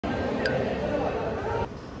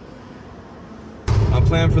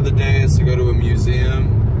plan for the day is to go to a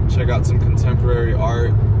museum, check out some contemporary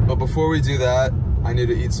art. But before we do that, I need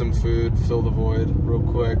to eat some food, fill the void real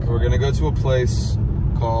quick. We're gonna go to a place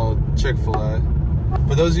called Chick-fil-A.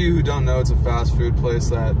 For those of you who don't know, it's a fast food place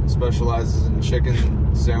that specializes in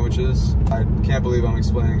chicken sandwiches. I can't believe I'm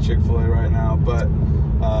explaining Chick-fil-A right now, but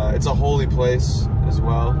it's a holy place as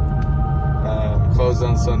well. Closed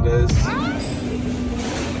on Sundays.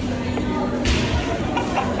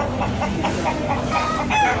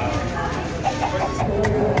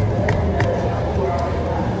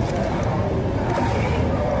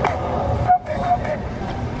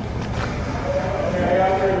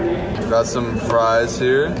 Got some fries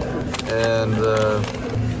here, and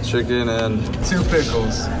chicken and 2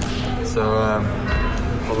 pickles. So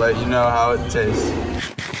I'll let you know how it tastes.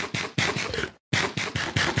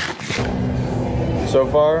 So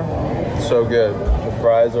far, so good. The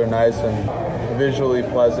fries are nice and visually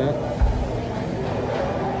pleasant.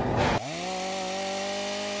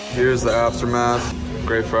 Here's the aftermath.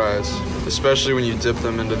 Great fries, especially when you dip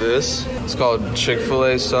them into this. It's called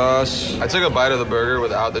Chick-fil-A sauce. I took a bite of the burger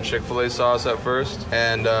without the Chick-fil-A sauce at first,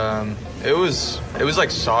 and it was like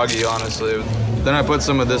soggy, honestly. Then I put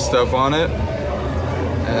some of this stuff on it,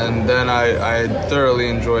 and then I thoroughly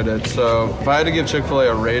enjoyed it. So if I had to give Chick-fil-A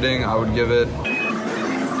a rating, I would give it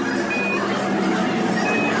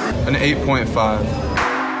an 8.5.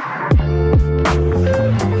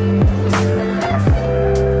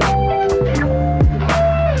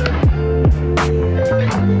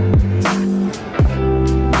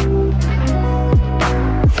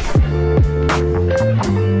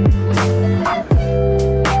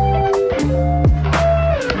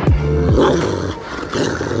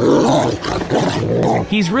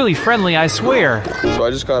 He's really friendly, I swear. So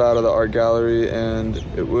I just got out of the art gallery and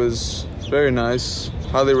it was very nice.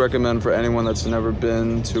 Highly recommend for anyone that's never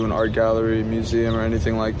been to an art gallery, museum, or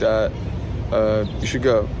anything like that. You should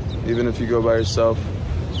go, even if you go by yourself.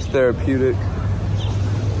 It's therapeutic,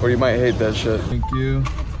 or you might hate that shit. Thank you.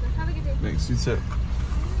 Have a good day. Thanks, you too.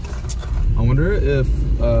 I wonder if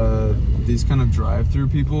these kind of drive-through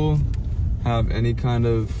people have any kind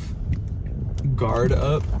of guard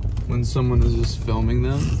up when someone is just filming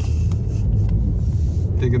them,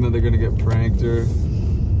 thinking that they're gonna get pranked or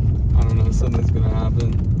I don't know, something's gonna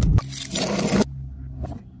happen.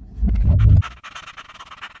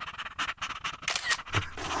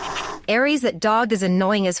 Aries, that dog is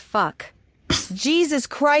annoying as fuck. Jesus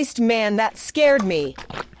Christ, man, that scared me.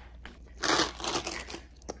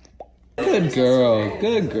 Good girl,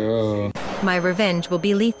 good girl. My revenge will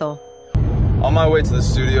be lethal. On my way to the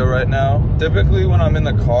studio right now. Typically when I'm in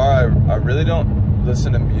the car, I really don't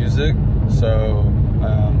listen to music, so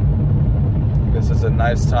I guess it's a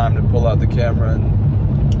nice time to pull out the camera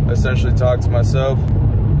and essentially talk to myself.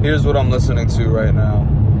 Here's what I'm listening to right now.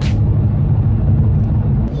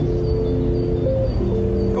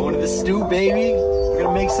 Going to the stew, baby. We're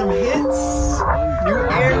gonna make some hits. New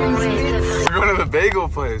Aries hits. We're going to the bagel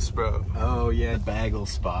place, bro. Oh yeah, bagel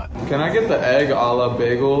spot. Can I get the egg a la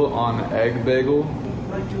bagel on egg bagel?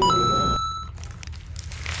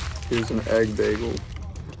 Here's an egg bagel.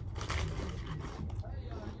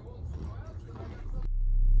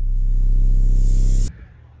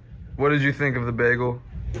 What did you think of the bagel?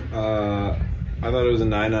 I thought it was a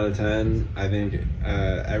 9 out of 10. I think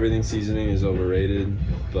everything seasoning is overrated,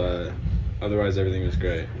 but otherwise everything was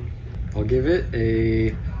great. I'll give it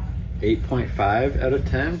a 8.5 out of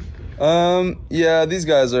 10. Yeah, these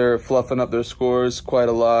guys are fluffing up their scores quite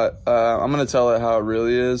a lot. I'm gonna tell it how it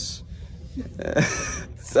really is.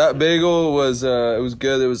 That bagel was, it was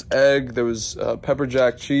good. There was egg, there was pepper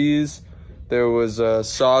jack cheese, there was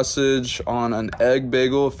sausage on an egg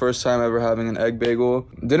bagel. First time ever having an egg bagel.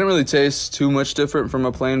 Didn't really taste too much different from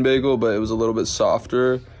a plain bagel, but it was a little bit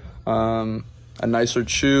softer. A nicer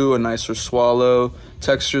chew, a nicer swallow.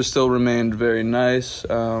 Texture still remained very nice.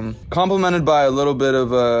 Complemented by a little bit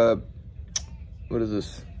of what is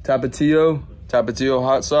this? Tapatio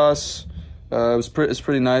hot sauce. It's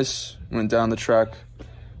pretty nice. Went down the track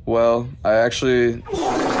well. I actually,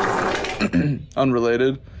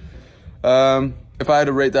 unrelated. If I had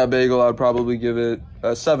to rate that bagel, I'd probably give it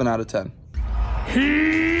a 7 out of 10.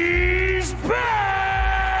 He's back!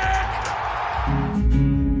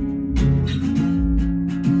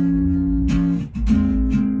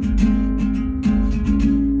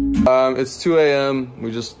 It's 2 a.m.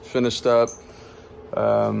 We just finished up.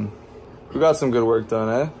 We got some good work done,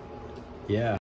 eh? Yeah.